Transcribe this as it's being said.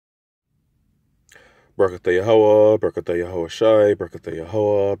Barakatah Yahweh, Barakatah Yahweh Shai, Barakatah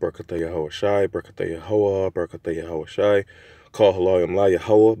Yahweh, Barakatah Yahweh Shai, Barakatah Yahweh, Barakatah Yahweh Shai, Call Halayim La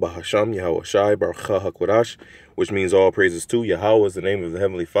Yahweh, Bahasham Yahweh Shai, Barakah HaKodash, which means all praises to Yahweh is the name of the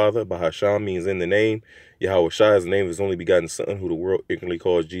Heavenly Father. Bahasham means in the name. Yahweh Shai is the name of his only begotten Son, who the world ignorantly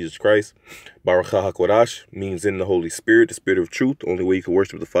calls Jesus Christ. Barakah HaKodash means in the Holy Spirit, the Spirit of truth, the only way you can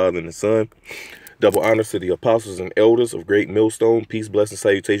worship the Father and the Son. Double honors to the apostles and elders of Great Millstone. Peace, blessings,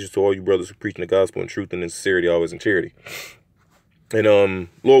 salutations to all you brothers who preaching the gospel in truth and in sincerity, always in charity. And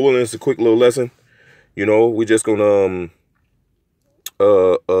Lord willing, it's a quick little lesson. You know, we're just gonna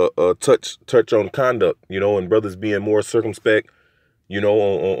touch on conduct. You know, and brothers being more circumspect. You know,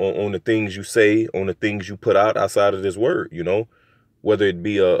 on the things you say, on the things you put out outside of this word. You know, whether it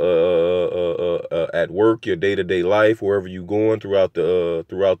be at work, your day-to-day life, wherever you going throughout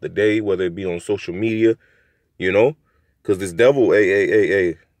the day, whether it be on social media. You know, because this devil,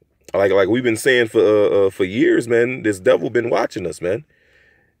 hey, like we've been saying for years, man. This devil been watching us, man,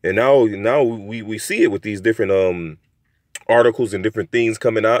 and now we see it with these different articles and different things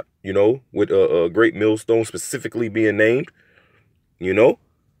coming out. You know, with a Great Millstone specifically being named. You know,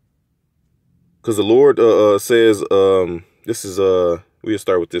 because the Lord says this is we'll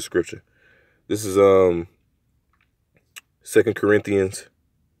start with this scripture. This is 2 Corinthians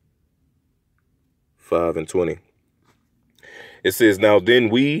 5:20. It says, "Now then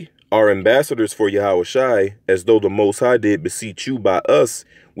we are ambassadors for Yahweh Shai, as though the Most High did beseech you by us.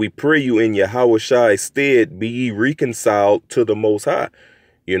 We pray you in Yahweh Shai's stead, be ye reconciled to the Most High."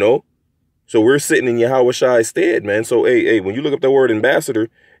 You know? So we're sitting in Yahweh Shai's stead, man. So, hey, when you look up the word ambassador,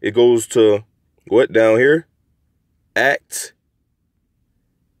 it goes to what down here? Act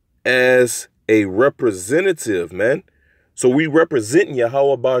as a representative, man. So we represent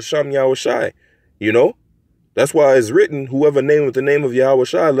Yahweh Ba'asham Yahweh Shai, you know? That's why it's written, whoever nameth the name of Yahweh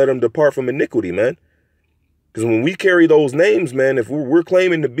Shai, let him depart from iniquity, man. Because when we carry those names, man, if we're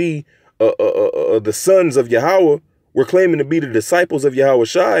claiming to be the sons of Yahweh, we're claiming to be the disciples of Yahweh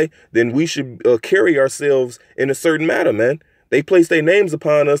Shai, then we should carry ourselves in a certain manner, man. They place their names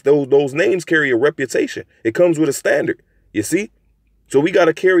upon us. Those names carry a reputation. It comes with a standard, you see? So we got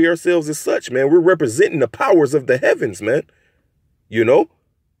to carry ourselves as such, man. We're representing the powers of the heavens, man. You know?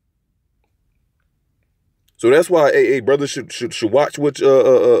 So that's why, hey, brothers should watch what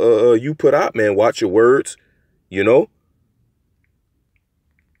you put out, man. Watch your words, you know?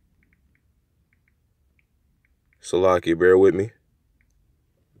 Salaki, bear with me.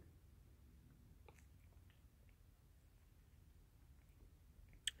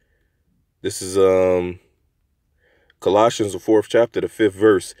 This is Colossians, the 4th chapter, the 5th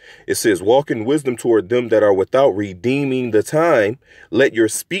verse. It says, "Walk in wisdom toward them that are without, redeeming the time. Let your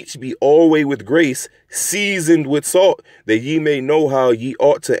speech be always with grace, seasoned with salt, that ye may know how ye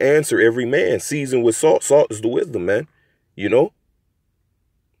ought to answer every man." Seasoned with salt. Salt is the wisdom, man. You know?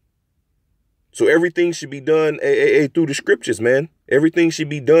 So everything should be done through the scriptures, man. Everything should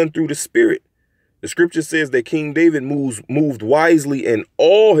be done through the Spirit. The scripture says that King David moved wisely in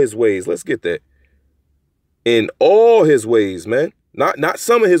all his ways. Let's get that. In all his ways, man. Not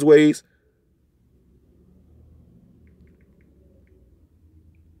some of his ways.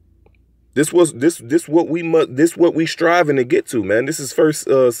 This what we striving to get to, man. This is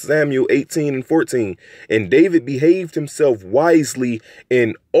 1 Samuel 18:14. "And David behaved himself wisely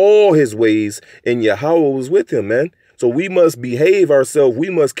in all his ways, and Yahweh was with him," man. So we must behave ourselves. We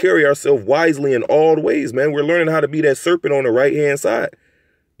must carry ourselves wisely in all the ways, man. We're learning how to be that serpent on the right-hand side,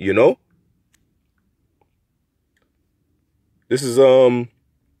 you know? This is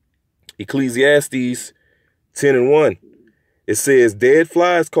Ecclesiastes 10:1. It says, "Dead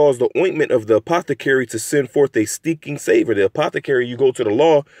flies cause the ointment of the apothecary to send forth a stinking savor." The apothecary, you go to the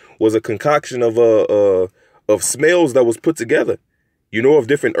law, was a concoction of smells that was put together. You know, of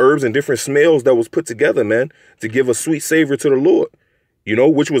different herbs and different smells that was put together, man, to give a sweet savor to the Lord, you know,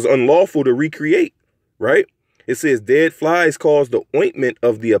 which was unlawful to recreate, right? It says, "Dead flies cause the ointment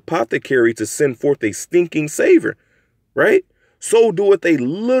of the apothecary to send forth a stinking savor," right? "So doeth a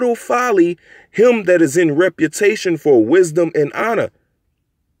little folly him that is in reputation for wisdom and honor."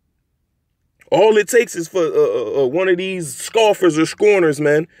 All it takes is for one of these scoffers or scorners,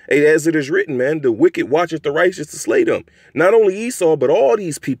 man. As it is written, man, "The wicked watcheth the righteous to slay them." Not only Esau, but all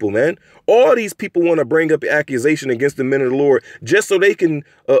these people, man. All these people want to bring up accusation against the men of the Lord just so they can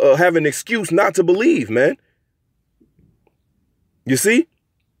have an excuse not to believe, man. You see?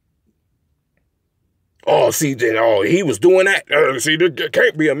 "Oh, see, he was doing that. See, there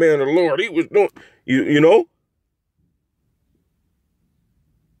can't be a man of the Lord. He was doing," you know?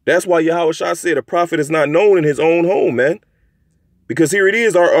 That's why Yahweh Shah said a prophet is not known in his own home, man. Because here it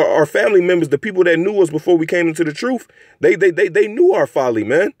is, our family members, the people that knew us before we came into the truth, they knew our folly,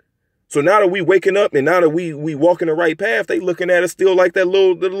 man. So now that we waking up and now that we walking the right path, they looking at us still like the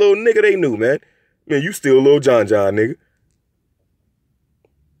little nigga they knew, man. Man, you still a little John nigga.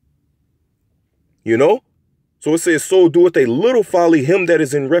 You know? So it says, so doeth a little folly him that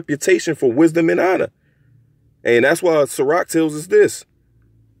is in reputation for wisdom and honor. And that's why Sirach tells us this.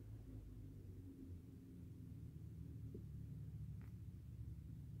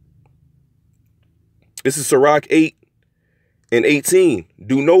 This is Sirach 8:18.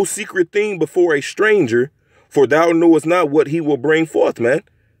 Do no secret thing before a stranger, for thou knowest not what he will bring forth, man.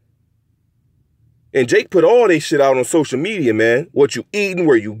 And Jake put all this shit out on social media, man. What you eating,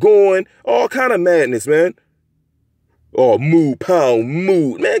 where you going, all kind of madness, man. Oh, mood, pound,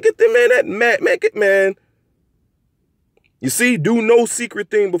 mood. Man, get them, man, that man. You see, do no secret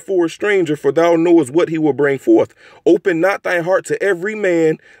thing before a stranger, for thou knowest what he will bring forth. Open not thy heart to every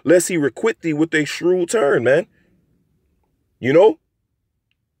man, lest he requite thee with a shrewd turn, man. You know?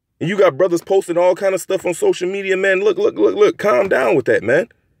 And you got brothers posting all kind of stuff on social media, man. Look. Calm down with that, man.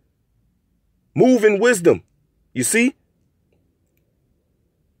 Move in wisdom. You see?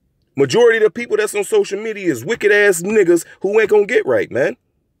 Majority of the people that's on social media is wicked ass niggas who ain't gonna get right, man.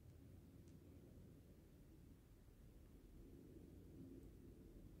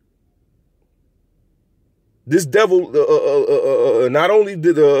 This devil, not only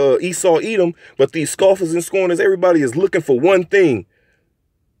did Esau eat him, but these scoffers and scorners, everybody is looking for one thing.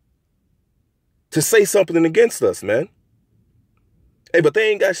 To say something against us, man. Hey, but they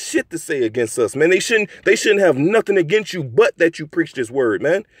ain't got shit to say against us, man. They shouldn't have nothing against you but that you preach this word,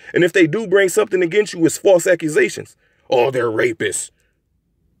 man. And if they do bring something against you, it's false accusations. Oh, they're rapists.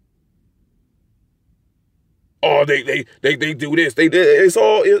 Oh, they do this.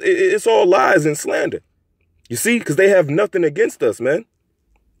 It's all lies and slander. You see, because they have nothing against us, man.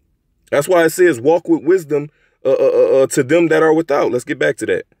 That's why it says walk with wisdom to them that are without. Let's get back to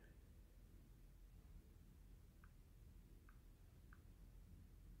that.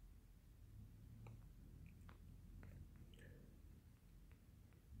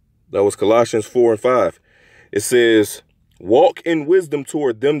 That was Colossians 4:5. It says, walk in wisdom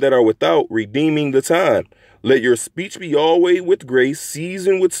toward them that are without, redeeming the time. Let your speech be always with grace,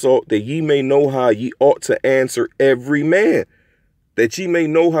 seasoned with salt, that ye may know how ye ought to answer every man. That ye may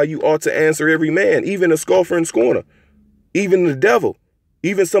know how you ought to answer every man, even a scoffer and scorner, even the devil,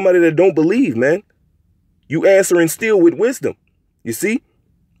 even somebody that don't believe, man. You answering still with wisdom. You see?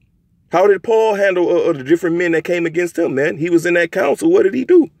 How did Paul handle the different men that came against him, man? He was in that council. What did he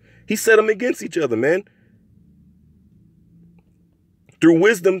do? He set them against each other, man. Through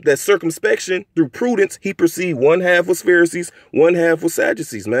wisdom, that circumspection, through prudence, he perceived one half was Pharisees, one half was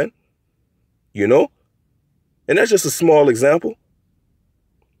Sadducees, man. You know? And that's just a small example.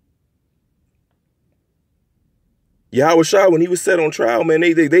 Yahweh Shai, when he was set on trial, man,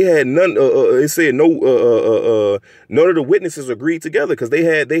 they had none. It said none of the witnesses agreed together because they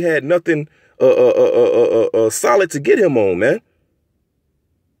had nothing solid to get him on, man.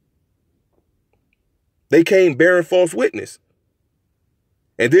 They came bearing false witness.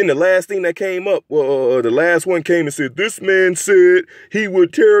 And then the last thing that came up, the last one came and said, this man said he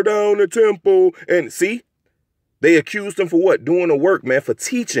would tear down the temple. And see, they accused him for what? Doing the work, man, for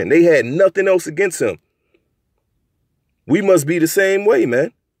teaching. They had nothing else against him. We must be the same way,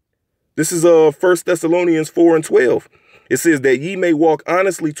 man. This is 1 Thessalonians 4:12. It says that ye may walk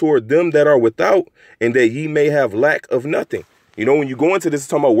honestly toward them that are without, and that ye may have lack of nothing. You know, when you go into this, it's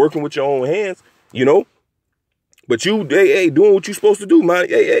talking about working with your own hands, you know. But you, hey, doing what you're supposed to do, man.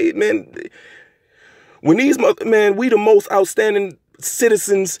 Hey, man. When these, man, we the most outstanding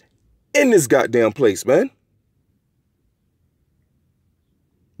citizens in this goddamn place, man.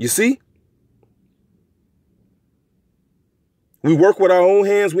 You see? We work with our own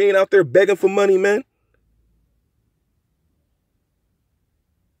hands. We ain't out there begging for money, man.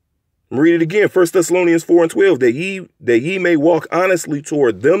 Read it again. 1 Thessalonians 4:12. That ye may walk honestly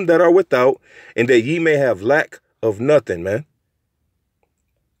toward them that are without, and that ye may have lack of nothing, man.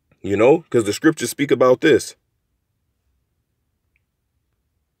 You know, because the scriptures speak about this.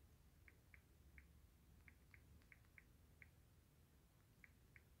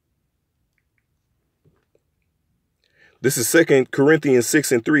 This is 2 Corinthians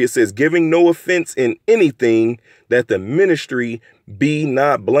 6:3. It says, giving no offense in anything, that the ministry be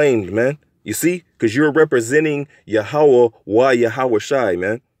not blamed, man. You see, because you're representing Yahweh while Yahweh Shai,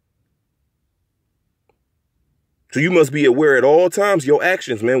 man. So you must be aware at all times, your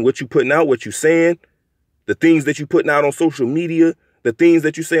actions, man, what you putting out, what you saying, the things that you putting out on social media, the things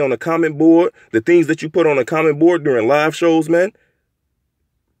that you say on the comment board, the things that you put on the comment board during live shows, man.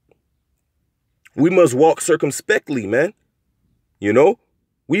 We must walk circumspectly, man. You know,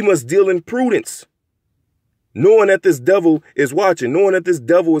 we must deal in prudence, knowing that this devil is watching, knowing that this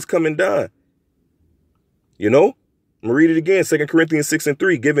devil is coming down. You know, I'm going to read it again. 2 Corinthians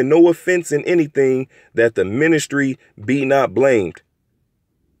 6:3, giving no offense in anything, that the ministry be not blamed.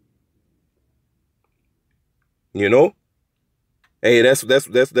 You know, hey, that's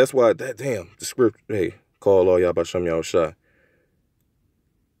why that damn the script. Hey, call all y'all by Shem y'all shot.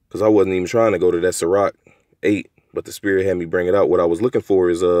 Because I wasn't even trying to go to that Sirach 8, but the Spirit had me bring it out. What I was looking for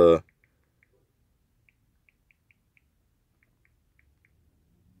is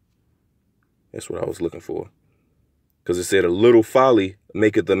that's what I was looking for. Because it said a little folly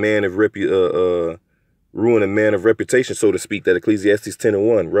maketh the man of ruin a man of reputation, so to speak. That Ecclesiastes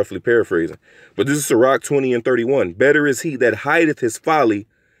 10:1, roughly paraphrasing. But this is Sirach 20:31. Better is he that hideth his folly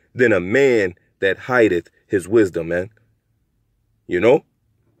than a man that hideth his wisdom, man. You know?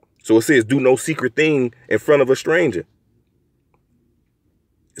 So it says, do no secret thing in front of a stranger.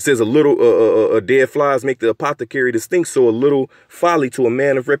 It says a dead flies make the apothecary to stink, so a little folly to a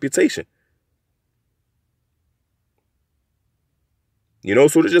man of reputation. You know,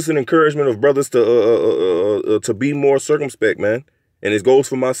 so it's just an encouragement of brothers to be more circumspect, man. And it goes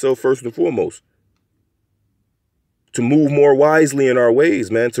for myself first and foremost. To move more wisely in our ways,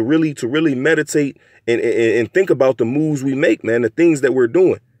 man. To really meditate and think about the moves we make, man. The things that we're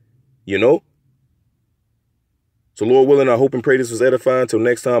doing, you know. So Lord willing, I hope and pray this was edifying. Until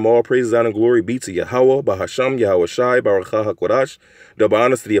next time, all praises, honor, and glory be to Yahweh, Bahasham, Yahweh Shai, Barakah HaKodash. Double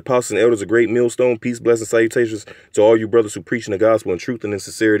honors to the apostles and elders of Great Millstone. Peace, blessings, salutations to all you brothers who preach in the gospel in truth and in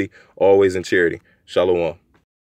sincerity, always in charity. Shalom.